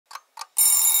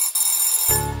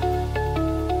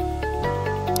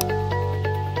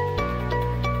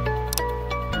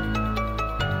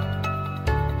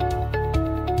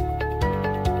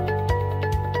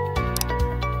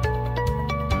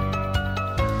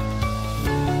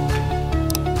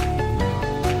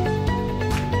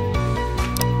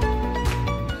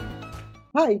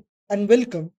and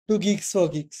welcome to Geeks for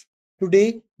Geeks.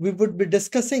 Today we would be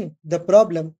discussing the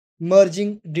problem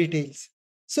merging details.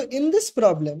 So in this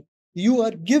problem, you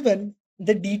are given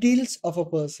the details of a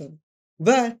person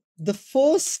where the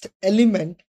first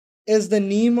element is the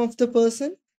name of the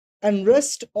person and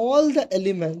rest all the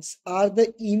elements are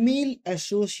the email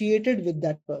associated with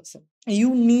that person.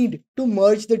 You need to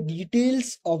merge the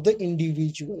details of the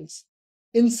individuals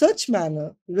in such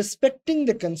manner, respecting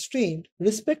the constraint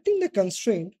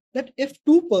that if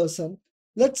two-person,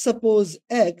 let's suppose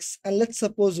X and let's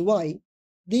suppose Y,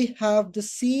 they have the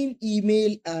same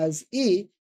email as A,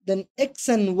 then X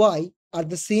and Y are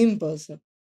the same person.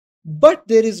 But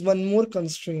there is one more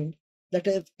constraint that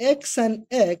if X and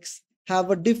X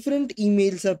have a different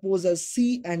email, suppose as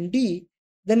C and D,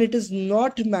 then it is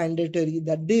not mandatory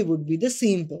that they would be the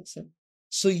same person.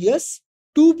 So yes,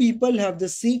 two people have the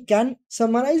same,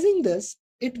 summarizing this,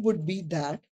 it would be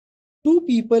that two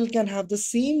people can have the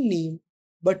same name,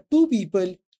 but two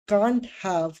people can't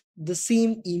have the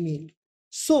same email.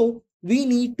 So we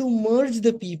need to merge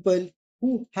the people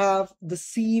who have the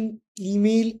same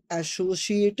email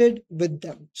associated with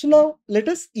them. So now let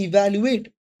us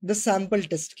evaluate the sample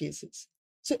test cases.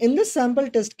 So in this sample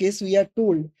test case, we are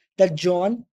told that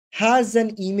John has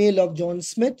an email of John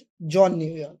Smith, John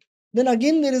New York. Then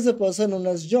again, there is a person known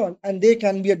as John, and they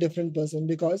can be a different person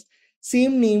because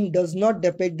same name does not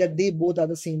depict that they both are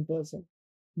the same person.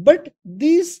 But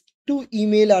these two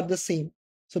email are the same.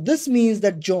 So this means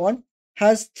that John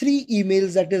has three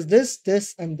emails, that is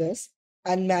this, and this.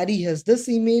 And Mary has this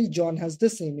email, John has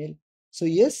this email. So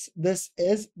yes, this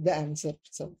is the answer.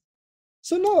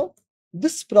 So now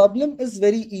this problem is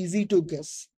very easy to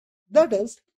guess. That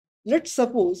is, let's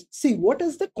suppose, see what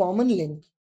is the common link?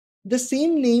 The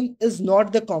same name is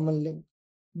not the common link,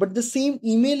 but the same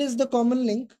email is the common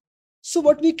link. So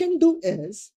what we can do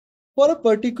is, for a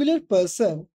particular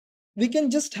person, we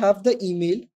can just have the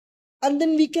email and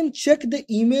then we can check the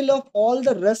email of all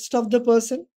the rest of the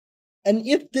person. And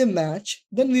if they match,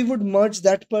 then we would merge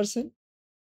that person.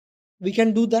 We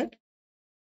can do that.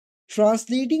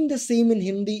 Translating the same in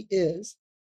Hindi is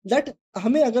that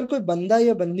हमें अगर कोई बंदा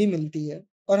या बंदी मिलती है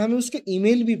और हमें उसके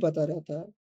ईमेल भी पता रहता है,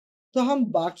 तो हम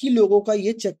बाकी लोगों का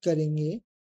ये चेक करेंगे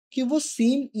कि वो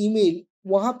सेम ईमेल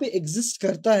वहां पे एग्जिस्ट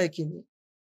करता है कि नहीं.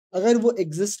 अगर वो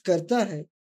एग्जिस्ट करता है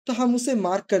तो हम उसे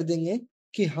मार्क कर देंगे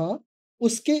कि हाँ,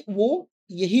 उसके वो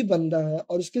यही बंदा है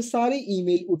और उसके सारे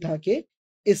ईमेल उठा के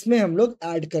इसमें हम लोग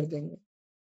ऐड कर देंगे.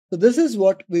 So this is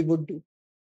what we would do,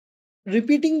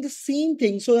 repeating the same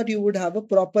thing so that you would have a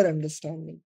proper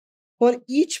understanding. For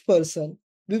each person,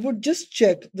 we would just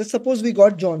check that suppose we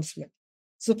got John Smith.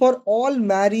 So for all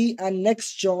Mary and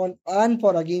next John and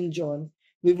for again John,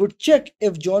 we would check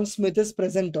if John Smith is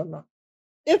present or not.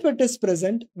 If it is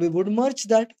present, we would merge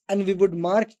that and we would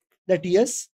mark that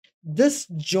yes, this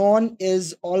John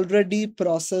is already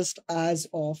processed as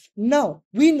of now.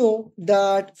 We know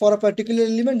that for a particular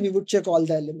element, we would check all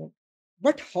the elements.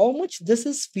 But how much this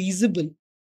is feasible?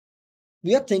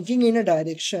 We are thinking in a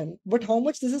direction, but how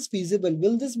much this is feasible?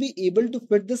 Will this be able to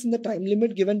fit this in the time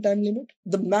limit, given time limit?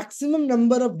 The maximum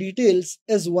number of details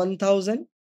is 1000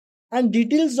 and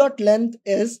details.length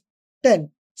is 10.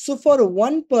 So for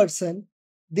one person,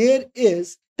 there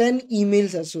is 10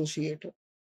 emails associated.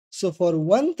 So for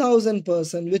 1000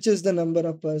 person, which is the number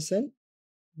of person,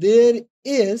 there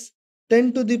is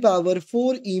 10 to the power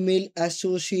 4 email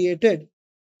associated.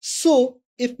 So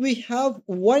if we have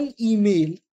one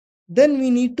email, then we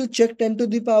need to check 10 to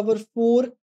the power 4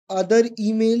 other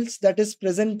emails that is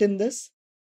present in this.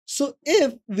 So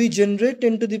if we generate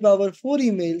 10 to the power 4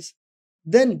 emails,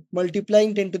 then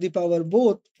multiplying 10 to the power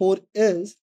 4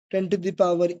 is 10 to the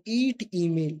power 8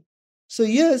 email. So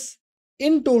yes,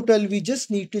 in total, we just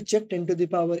need to check 10 to the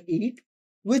power 8,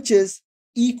 which is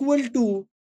equal to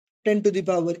 10 to the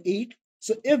power 8.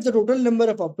 So if the total number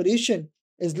of operation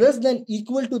is less than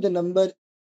equal to the number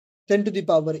 10 to the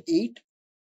power 8,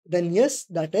 then yes,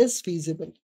 that is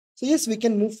feasible. So yes, we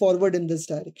can move forward in this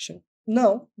direction.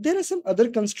 Now, there are some other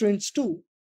constraints too,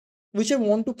 which I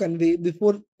want to convey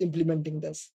before implementing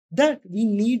this, that we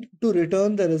need to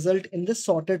return the result in the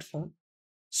sorted form.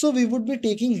 So we would be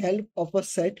taking help of a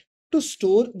set to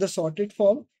store the sorted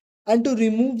form and to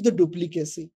remove the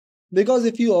duplicacy. Because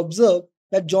if you observe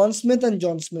that John Smith and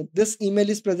John Smith, this email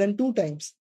is present 2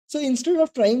 times. So instead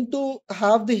of trying to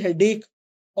have the headache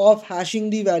of hashing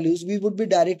the values, we would be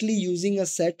directly using a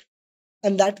set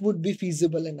and that would be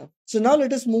feasible enough. So now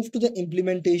let us move to the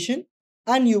implementation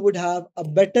and you would have a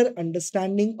better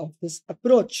understanding of this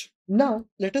approach. Now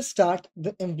let us start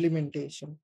the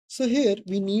implementation. So here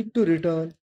we need to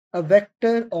return a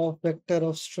vector of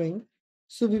string.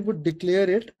 So we would declare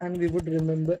it and we would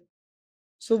remember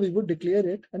So we would declare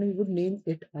it and we would name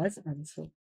it as answer.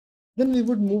 Then we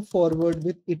would move forward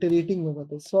with iterating over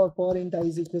this. So for int I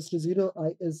is equals to 0,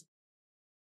 I is,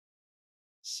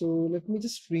 so let me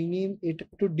just rename it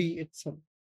to D itself.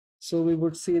 So we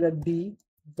would say that D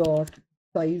dot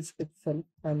size itself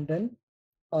and then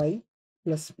I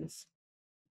plus plus.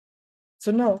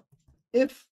 So now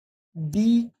if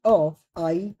D of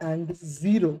I and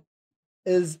 0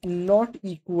 is not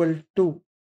equal to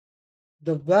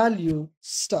the value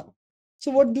star. So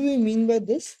what do we mean by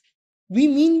this? We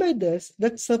mean by this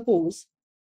that suppose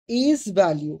A's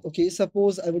value, okay,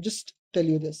 suppose I would just tell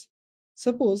you this.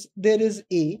 Suppose there is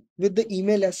A with the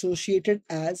email associated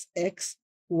as X,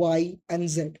 Y, and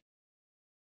Z.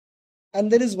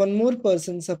 And there is one more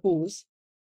person, suppose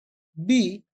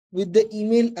B with the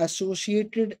email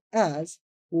associated as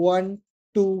 1,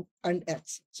 2, and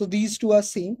X. So these two are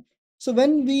same. So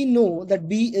when we know that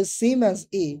B is same as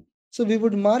A, so we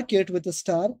would mark it with a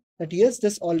star that yes,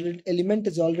 this already element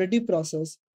is already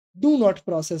processed. Do not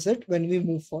process it when we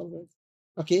move forward.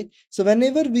 Okay. So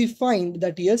whenever we find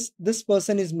that yes, this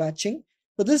person is matching,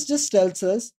 so this just tells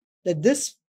us that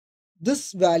this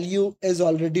value is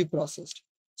already processed.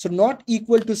 So not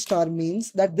equal to star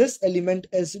means that this element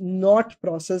is not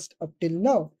processed up till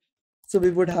now. So we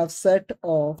would have set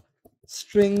of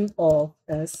string of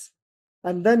S,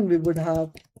 and then we would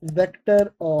have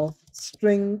vector of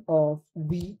string of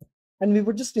B, and we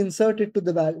would just insert it to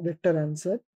the vector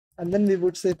answer. And then we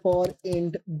would say for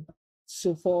int,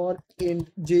 so for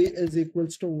int j is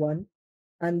equals to 1,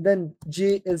 and then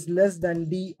j is less than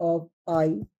d of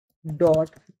I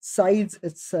dot size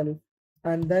itself,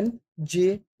 and then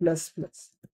j plus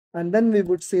plus. And then we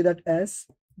would say that s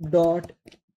dot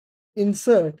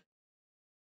insert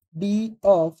d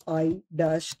of I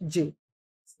dash j.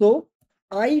 So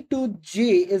I to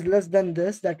j is less than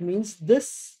this. That means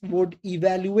this would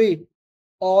evaluate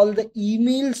all the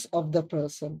emails of the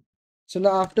person. So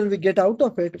now after we get out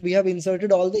of it, we have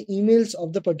inserted all the emails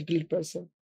of the particular person.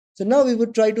 So now we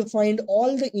would try to find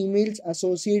all the emails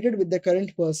associated with the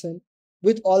current person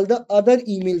with all the other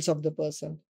emails of the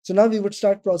person. So now we would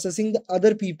start processing the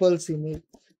other people's email.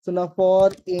 So now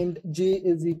for int j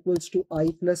is equals to I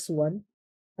plus 1,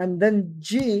 and then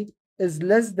j is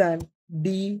less than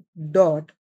d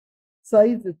dot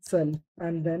size itself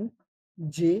and then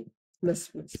j plus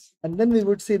plus. And then we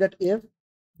would say that if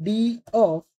d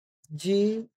of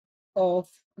j of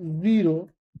 0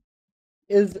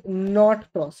 is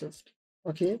not processed,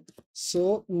 okay,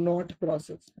 so not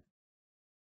processed.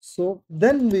 So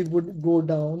then we would go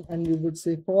down and we would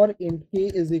say for int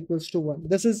k is equals to 1.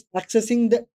 This is accessing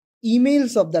the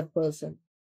emails of that person,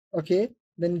 okay.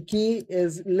 Then k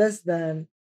is less than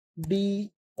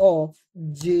d of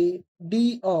j,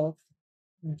 d of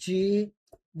j,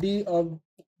 d of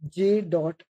j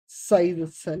dot size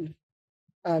itself,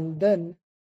 and then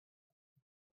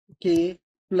k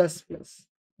plus plus.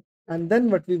 And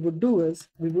then what we would do is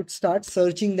we would start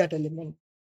searching that element.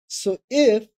 So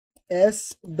if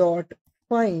s dot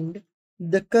find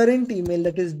the current email,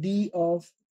 that is d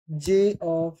of j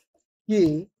of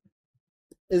k,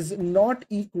 is not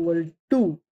equal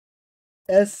to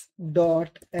s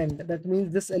dot end, that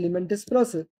means this element is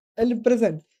present.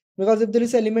 Because if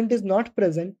this element is not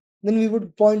present, then we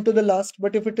would point to the last.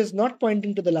 But if it is not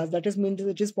pointing to the last, that is means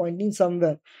it is pointing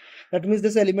somewhere. That means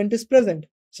this element is present.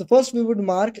 So first we would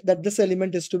mark that this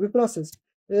element is to be processed,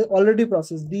 already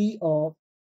processed. D of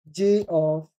j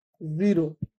of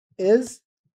 0 is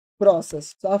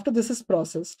processed. So after this is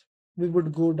processed, we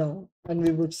would go down and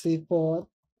we would say for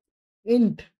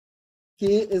int k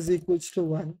is equals to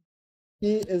 1,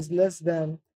 k is less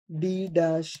than d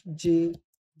dash j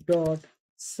dot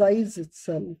size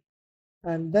itself,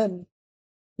 and then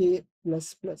k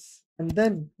plus plus. And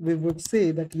then we would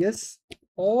say that yes,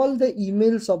 all the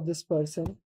emails of this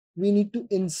person, we need to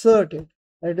insert it.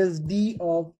 That is d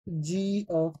of g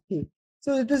of k.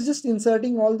 So it is just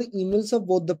inserting all the emails of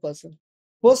both the person.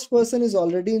 First person is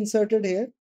already inserted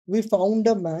here. We found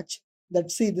a match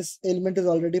that see this element is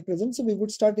already present. So we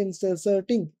would start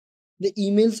inserting the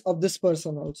emails of this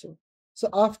person also. So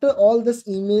after all this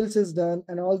emails is done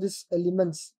and all these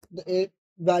elements, the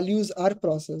values are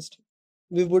processed,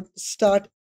 we would start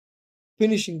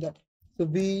finishing that. So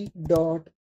v dot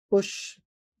push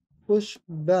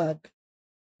back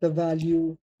the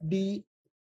value d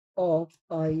of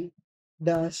I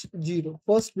dash 0.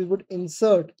 First we would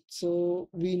insert, so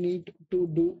we need to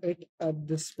do it at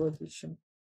this position.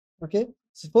 Okay,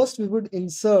 so first we would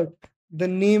insert the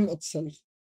name itself.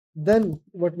 Then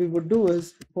what we would do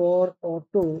is for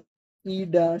auto e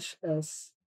dash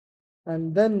s,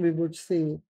 and then we would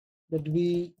say that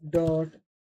v dot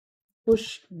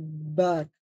push back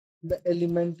the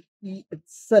element E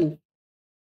itself,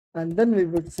 and then we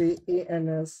would say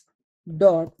ans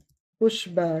dot push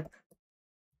back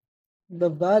the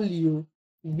value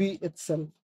V itself.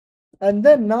 And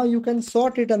then now you can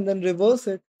sort it and then reverse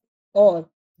it, or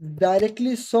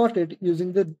directly sort it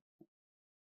using the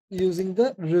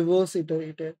reverse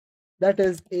iterator. That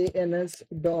is ans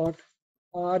dot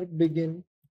r begin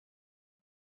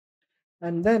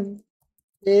and then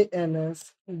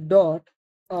ans dot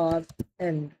r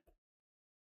end.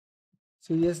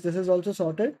 So yes, this is also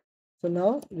sorted. So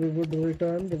now we would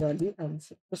return the value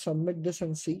answer. So submit this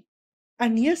and see.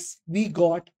 And yes, we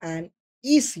got an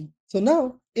EC. So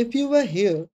now, if you were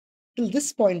here till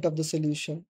this point of the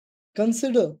solution,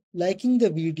 consider liking the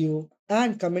video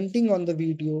and commenting on the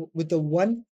video with a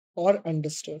 1 or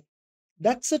understood.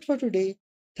 That's it for today.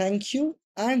 Thank you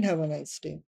and have a nice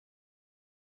day.